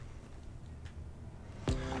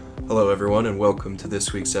Hello, everyone, and welcome to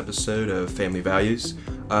this week's episode of Family Values.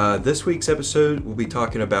 This week's episode, we'll be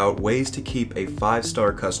talking about ways to keep a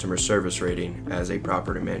 5-star customer service rating as a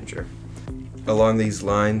property manager. Along these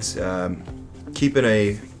lines, keeping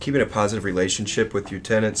a positive relationship with your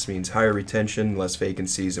tenants means higher retention, less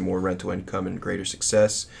vacancies, and more rental income and greater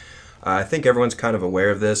success. I think everyone's kind of aware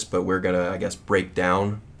of this, but we're gonna, break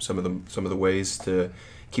down some of the ways to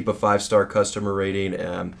keep a 5-star customer rating.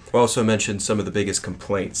 We'll also mention some of the biggest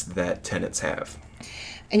complaints that tenants have.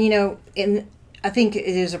 And I think it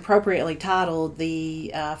is appropriately titled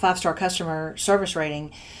the 5-star customer service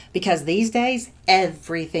rating because these days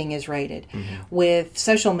everything is rated. Mm-hmm. With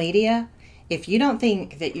social media, if you don't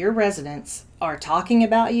think that your residents are talking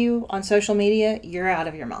about you on social media, you're out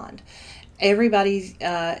of your mind. Everybody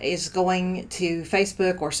is going to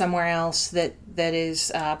Facebook or somewhere else that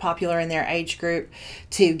is popular in their age group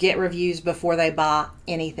to get reviews before they buy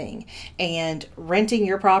anything. And renting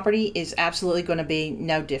your property is absolutely going to be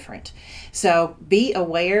no different. So be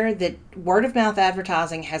aware that word of mouth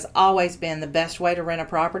advertising has always been the best way to rent a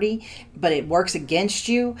property, but it works against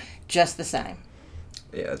you just the same.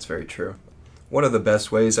 Yeah, that's very true. One of the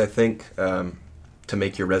best ways, I think, to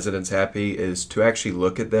make your residents happy is to actually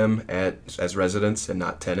look at them as residents and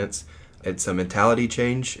not tenants. It's a mentality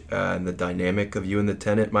change, and the dynamic of you and the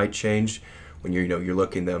tenant might change when you're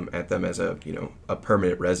looking at them as a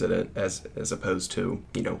permanent resident as opposed to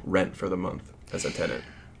rent for the month as a tenant.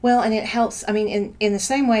 Well, and it helps. I mean, in the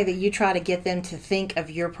same way that you try to get them to think of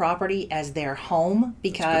your property as their home,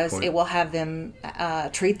 because it will have them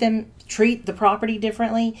treat the property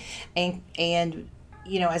differently, and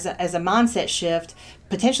as a mindset shift,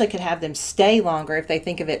 potentially could have them stay longer if they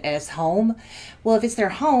think of it as home. Well, if it's their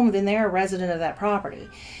home, then they're a resident of that property.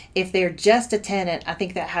 If they're just a tenant, I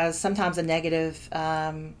think that has sometimes a negative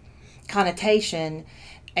connotation,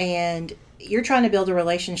 and you're trying to build a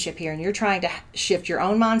relationship here, and you're trying to shift your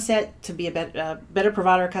own mindset to be a better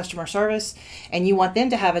provider of customer service, and you want them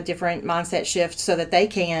to have a different mindset shift so that they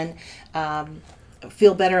can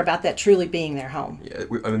feel better about that truly being their home. Yeah,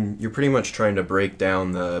 you're pretty much trying to break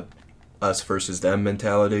down the us versus them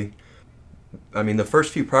mentality. I mean, the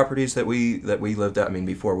first few properties that we lived at,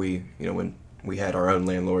 before we, when we had our own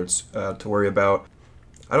landlords to worry about,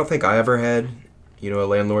 I don't think I ever had, a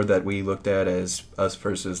landlord that we looked at as us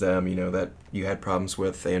versus them, that you had problems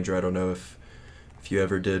with. Andrew, I don't know if you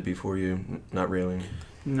ever did before you. Not really.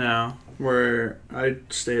 No, I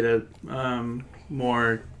stayed at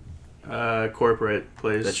more corporate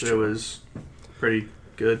place. It was pretty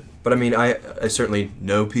good. But I certainly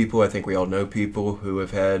know people. I think we all know people who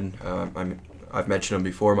have had. I've mentioned them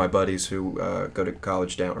before. My buddies who go to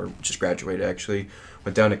college down, or just graduated actually,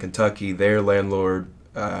 went down to Kentucky. Their landlord,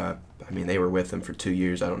 they were with them for 2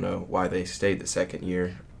 years. I don't know why they stayed the second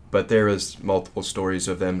year, but there was multiple stories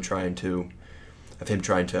of him trying to,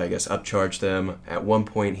 upcharge them. At one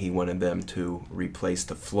point, he wanted them to replace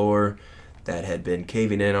the floor that had been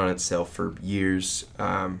caving in on itself for years.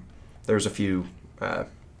 There was a few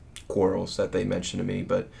quarrels that they mentioned to me,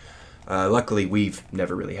 but luckily we've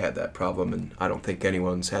never really had that problem, and I don't think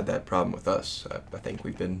anyone's had that problem with us. I think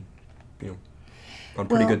we've been, on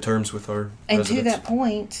pretty good terms with our residents. And to that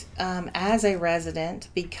point, as a resident,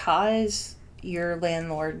 because your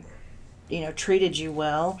landlord, treated you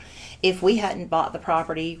well, if we hadn't bought the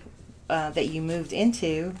property that you moved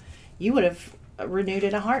into, you would have renewed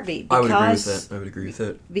in a heartbeat. I would agree with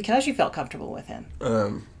that. Because you felt comfortable with him.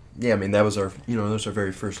 That was our, that was our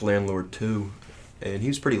very first landlord too, and he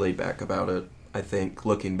was pretty laid back about it. I think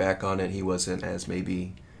looking back on it, he wasn't as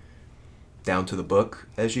maybe down to the book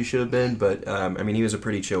as you should have been, but he was a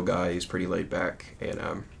pretty chill guy. He's pretty laid back,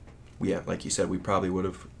 and like you said, we probably would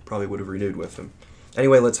have renewed with him.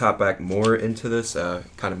 Anyway, let's hop back more into this,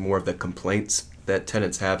 kind of more of the complaints that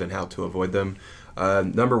tenants have and how to avoid them.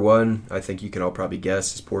 Number one, I think you can all probably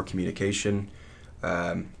guess, is poor communication.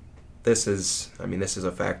 This is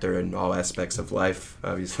a factor in all aspects of life.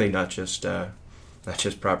 Obviously, not just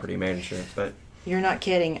property management, but you're not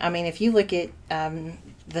kidding. If you look at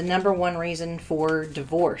the number one reason for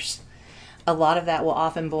divorce, a lot of that will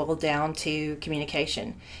often boil down to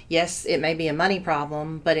communication. Yes, it may be a money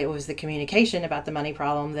problem, but it was the communication about the money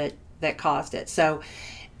problem that caused it. So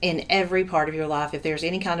in every part of your life, if there's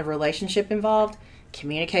any kind of relationship involved,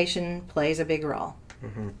 communication plays a big role.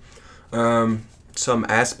 Mm-hmm. Some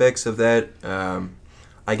aspects of that,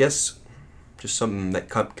 I guess just something that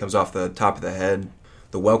comes off the top of the head,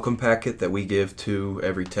 the welcome packet that we give to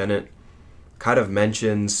every tenant kind of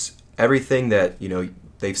mentions everything that,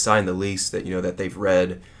 they've signed the lease, that, that they've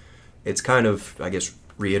read. It's kind of,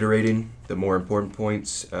 reiterating the more important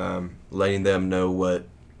points, letting them know what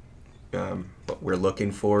what we're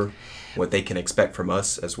looking for, what they can expect from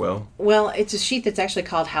us as well? Well, it's a sheet that's actually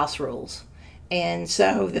called House Rules. And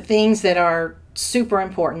so the things that are super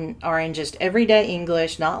important are in just everyday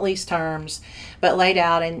English, not lease terms, but laid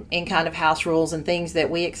out in kind of house rules and things that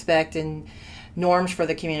we expect and norms for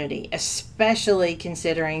the community, especially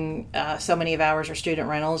considering so many of ours are student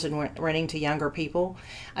rentals and renting to younger people.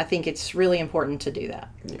 I think it's really important to do that.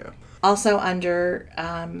 Yeah. Also under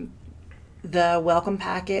the welcome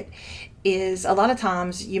packet is a lot of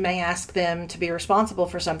times you may ask them to be responsible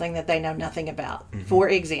for something that they know nothing about. Mm-hmm. For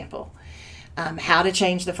example, how to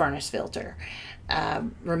change the furnace filter,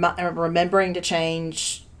 remembering to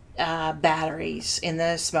change batteries in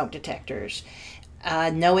the smoke detectors,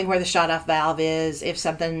 knowing where the shut-off valve is if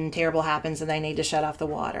something terrible happens and they need to shut off the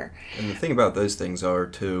water. And the thing about those things are,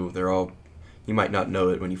 too, they're all, you might not know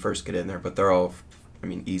it when you first get in there, but they're all,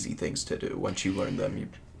 easy things to do. Once you learn them,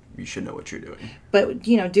 you should know what you're doing. But,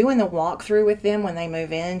 doing the walkthrough with them when they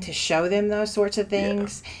move in to show them those sorts of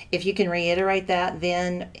things, if you can reiterate that,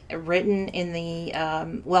 then written in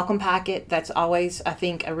the welcome packet, that's always, I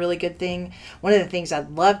think, a really good thing. One of the things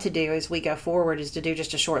I'd love to do as we go forward is to do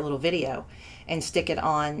just a short little video and stick it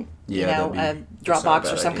on, a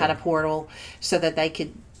Dropbox or some kind of portal so that they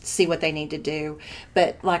could see what they need to do.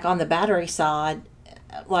 But, like, on the battery side,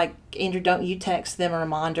 like, Andrew, don't you text them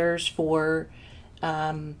reminders for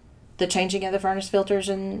the changing of the furnace filters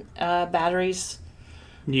and batteries?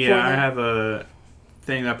 Yeah, I have a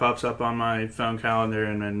thing that pops up on my phone calendar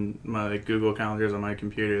and then my Google calendars on my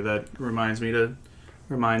computer that reminds me to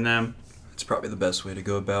remind them. It's probably the best way to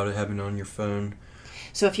go about it, having it on your phone.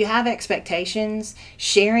 So if you have expectations,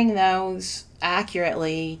 sharing those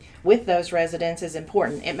accurately with those residents is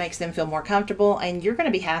important. It makes them feel more comfortable, and you're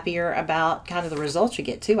going to be happier about kind of the results you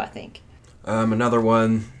get too, I think. Another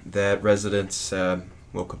one that residents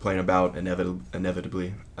will complain about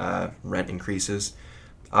inevitably, rent increases.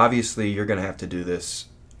 Obviously, you're going to have to do this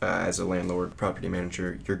as a landlord, property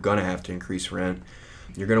manager. You're going to have to increase rent.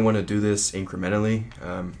 You're going to want to do this incrementally.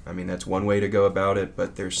 That's one way to go about it,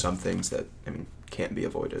 but there's some things that, can't be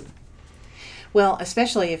avoided. Well,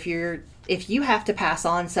 especially if you have to pass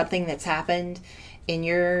on something that's happened in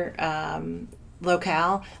your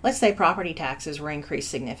locale. Let's say property taxes were increased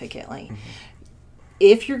significantly. Mm-hmm.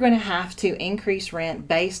 If you're going to have to increase rent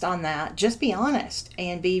based on that, just be honest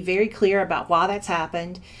and be very clear about why that's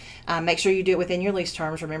happened. Make sure you do it within your lease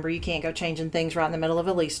terms. Remember, you can't go changing things right in the middle of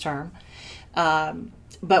a lease term.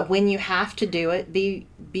 But when you have to do it, be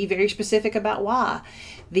very specific about why.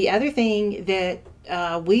 The other thing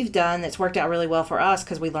that we've done that's worked out really well for us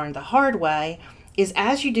because we learned the hard way is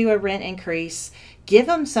as you do a rent increase, give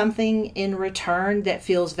them something in return that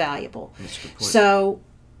feels valuable. That's a good point. So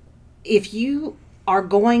if you are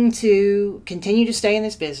going to continue to stay in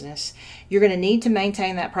this business, you're going to need to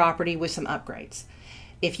maintain that property with some upgrades.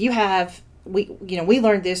 If you have, we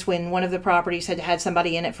learned this when one of the properties had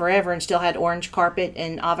somebody in it forever and still had orange carpet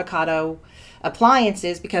and avocado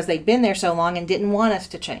appliances because they'd been there so long and didn't want us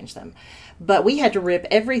to change them. But we had to rip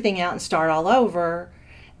everything out and start all over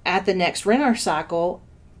at the next renter cycle.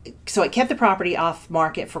 So it kept the property off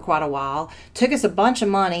market for quite a while, took us a bunch of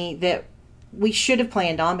money that we should have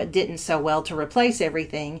planned on but didn't so well to replace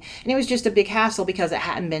everything, and it was just a big hassle because it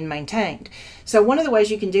hadn't been maintained. So one of the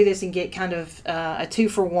ways you can do this and get kind of a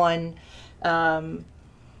 2-for-1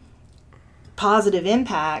 positive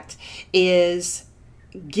impact is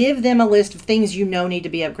give them a list of things need to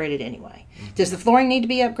be upgraded anyway. Mm-hmm. Does the flooring need to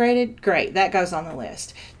be upgraded? Great, that goes on the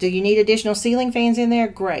list. Do you need additional ceiling fans in there?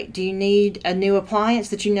 Great. Do you need a new appliance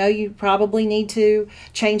that you probably need to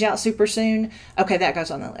change out super soon? Okay, that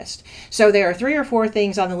goes on the list. So there are 3 or 4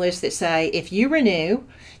 things on the list that say if you renew,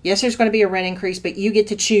 yes, there's going to be a rent increase, but you get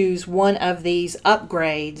to choose one of these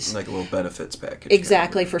upgrades. Like a little benefits package.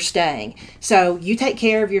 Exactly, for staying. So you take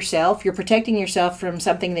care of yourself. You're protecting yourself from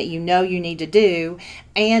something that you need to do,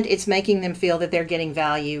 and it's making them feel that they're getting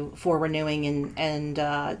value for renewing and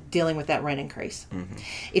dealing with that rent increase. Mm-hmm.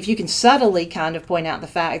 If you can subtly kind of point out the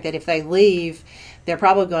fact that if they leave, they're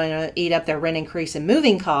probably going to eat up their rent increase and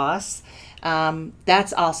moving costs,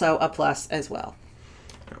 that's also a plus as well.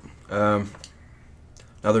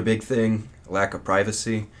 Another big thing, lack of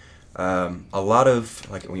privacy. A lot of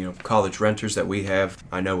college renters that we have,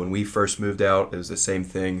 I know when we first moved out, it was the same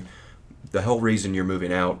thing. The whole reason you're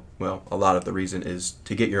moving out, well, a lot of the reason is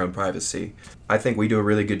to get your own privacy. I think we do a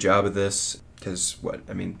really good job of this because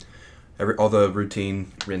all the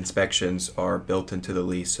routine inspections are built into the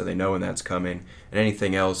lease, so they know when that's coming. And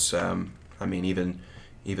anything else,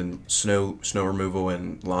 even snow removal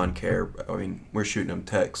and lawn care. We're shooting them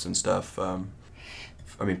texts and stuff.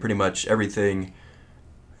 Pretty much everything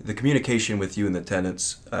the communication with you and the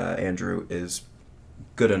tenants, Andrew, is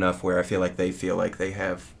good enough where I feel like they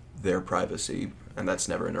have their privacy, and that's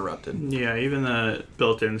never interrupted. Yeah, even the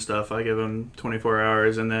built-in stuff, I give them 24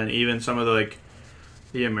 hours, and then even some of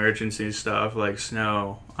the emergency stuff like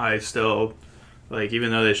snow, I still, like,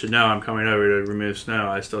 even though they should know I'm coming over to remove snow,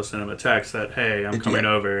 I still send them a text that, hey, I'm coming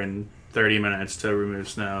over in 30 minutes to remove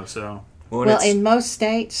snow. So well, in most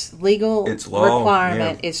states, legal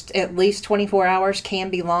requirement is at least 24 hours, can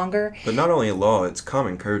be longer. But not only a law, it's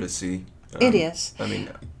common courtesy. It is. I mean,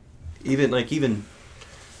 even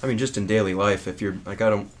just in daily life, if you're like,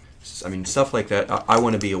 stuff like that, I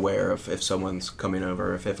want to be aware of if someone's coming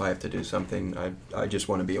over, if I have to do something, I just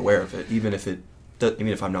want to be aware of it. Even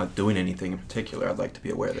if I'm not doing anything in particular, I'd like to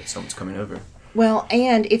be aware that someone's coming over. Well,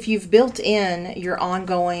 and if you've built in your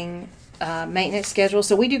ongoing maintenance schedule,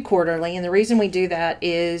 so we do quarterly, and the reason we do that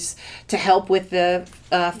is to help with the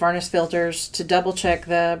furnace filters, to double check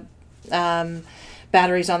the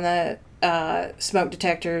batteries on the smoke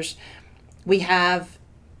detectors. We have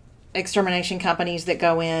extermination companies that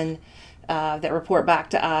go in that report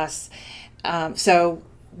back to us. So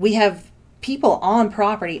we have people on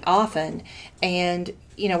property often, and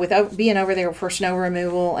without being over there for snow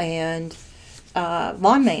removal and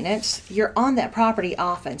lawn maintenance, you're on that property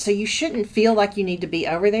often, so you shouldn't feel like you need to be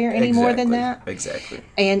over there any more than that. Exactly.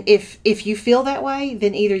 And if you feel that way,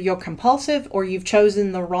 then either you're compulsive or you've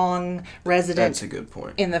chosen the wrong resident. That's a good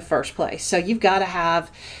point. In the first place. So you've got to have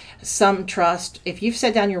some trust. If you've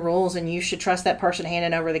set down your rules and you should trust that person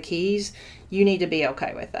handing over the keys, you need to be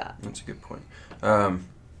okay with that. That's a good point.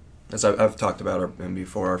 As I've talked about him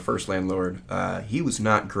before, our first landlord, he was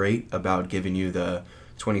not great about giving you the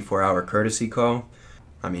 24-hour courtesy call.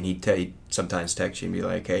 I mean, he'd sometimes text you and be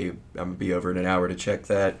like, hey, I'm going to be over in an hour to check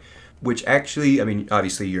that. Which actually,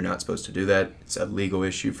 obviously you're not supposed to do that. It's a legal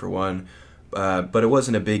issue for one. But it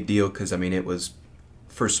wasn't a big deal because, it was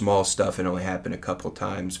for small stuff. It only happened a couple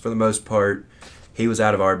times. For the most part, he was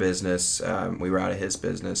out of our business. We were out of his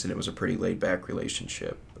business, and it was a pretty laid-back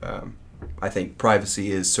relationship. I think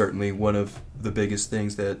privacy is certainly one of the biggest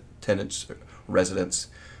things that residents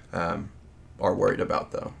are worried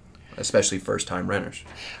about, though, especially first-time renters.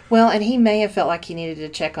 Well, and he may have felt like he needed to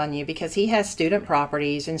check on you because he has student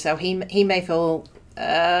properties, and so he may feel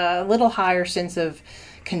a little higher sense of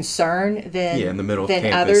concern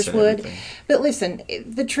than others would. But listen,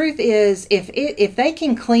 the truth is, if they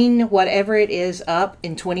can clean whatever it is up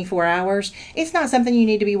in 24 hours, it's not something you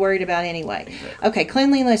need to be worried about anyway. Exactly. Okay,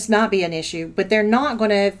 cleanliness not be an issue, but they're not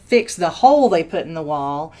going to fix the hole they put in the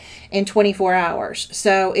wall in 24 hours.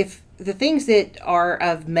 So if the things that are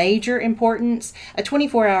of major importance, a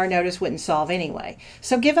 24-hour notice wouldn't solve anyway.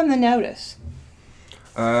 So give them the notice.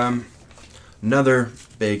 Another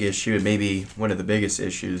big issue, and maybe one of the biggest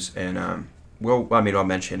issues, and I'll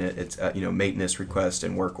mention it. It's maintenance requests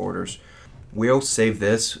and work orders. We'll save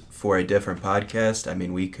this for a different podcast.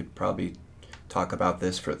 We could probably talk about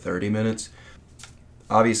this for 30 minutes.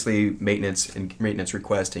 Obviously, maintenance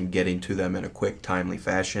requests and getting to them in a quick, timely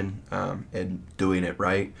fashion and doing it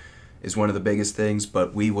right is one of the biggest things.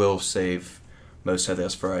 But we will save most of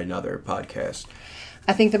this for another podcast.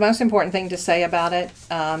 I think the most important thing to say about it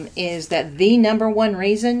is that the number one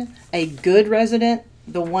reason a good resident,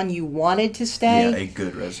 the one you wanted to stay. Yeah, a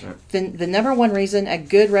good resident. The number one reason a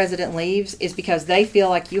good resident leaves is because they feel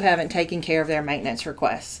like you haven't taken care of their maintenance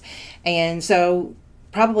requests. And so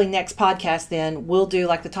probably next podcast then we'll do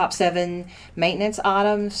like the top 7 maintenance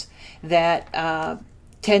items that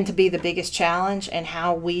tend to be the biggest challenge and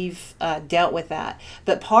how we've dealt with that.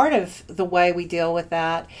 But part of the way we deal with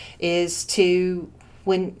that is to...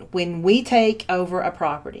 When we take over a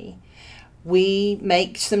property, we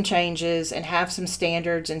make some changes and have some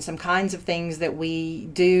standards and some kinds of things that we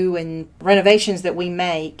do and renovations that we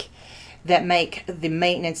make that make the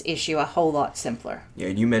maintenance issue a whole lot simpler. Yeah,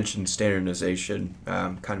 you mentioned standardization,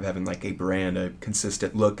 kind of having like a brand, a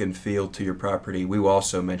consistent look and feel to your property. We will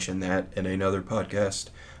also mention that in another podcast.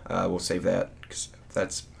 We'll save that because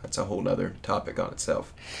that's a whole other topic on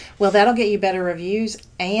itself. Well, that'll get you better reviews,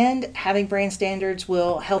 and having brand standards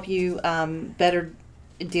will help you better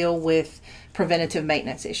deal with preventative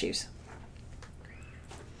maintenance issues.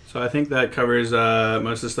 So I think that covers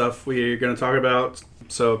most of the stuff we're going to talk about.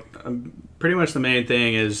 So pretty much the main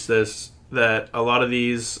thing is that a lot of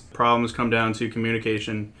these problems come down to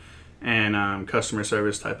communication and customer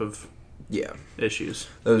service type of issues.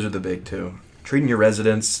 Those are the big two. Treating your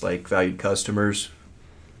residents like valued customers.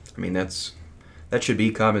 That should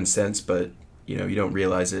be common sense, but you don't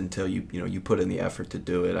realize it until you put in the effort to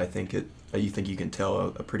do it. I think you can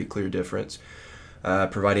tell a pretty clear difference.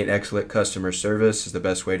 Providing excellent customer service is the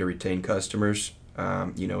best way to retain customers.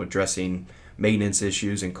 addressing maintenance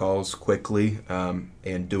issues and calls quickly,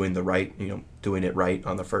 and doing it right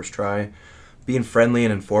on the first try. Being friendly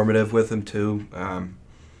and informative with them too.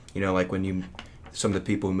 Like when some of the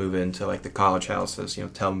people who move into like the college houses,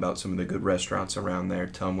 tell them about some of the good restaurants around there.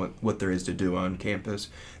 Tell them what there is to do on campus.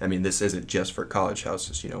 I mean, this isn't just for college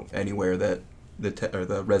houses. Anywhere that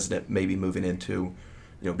the resident may be moving into,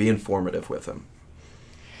 be informative with them.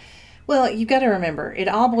 Well, you've got to remember, it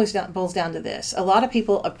all boils down to this. A lot of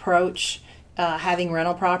people approach having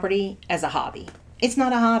rental property as a hobby. It's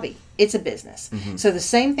not a hobby. It's a business. Mm-hmm. So the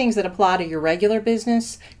same things that apply to your regular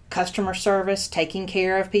business, customer service, taking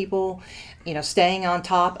care of people, staying on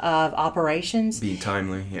top of operations. Being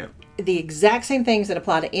timely, yeah. The exact same things that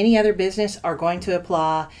apply to any other business are going to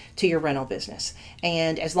apply to your rental business.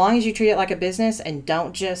 And as long as you treat it like a business and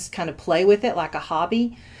don't just kind of play with it like a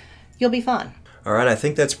hobby, you'll be fine. All right, I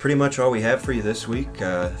think that's pretty much all we have for you this week.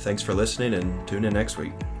 Thanks for listening, and tune in next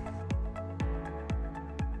week.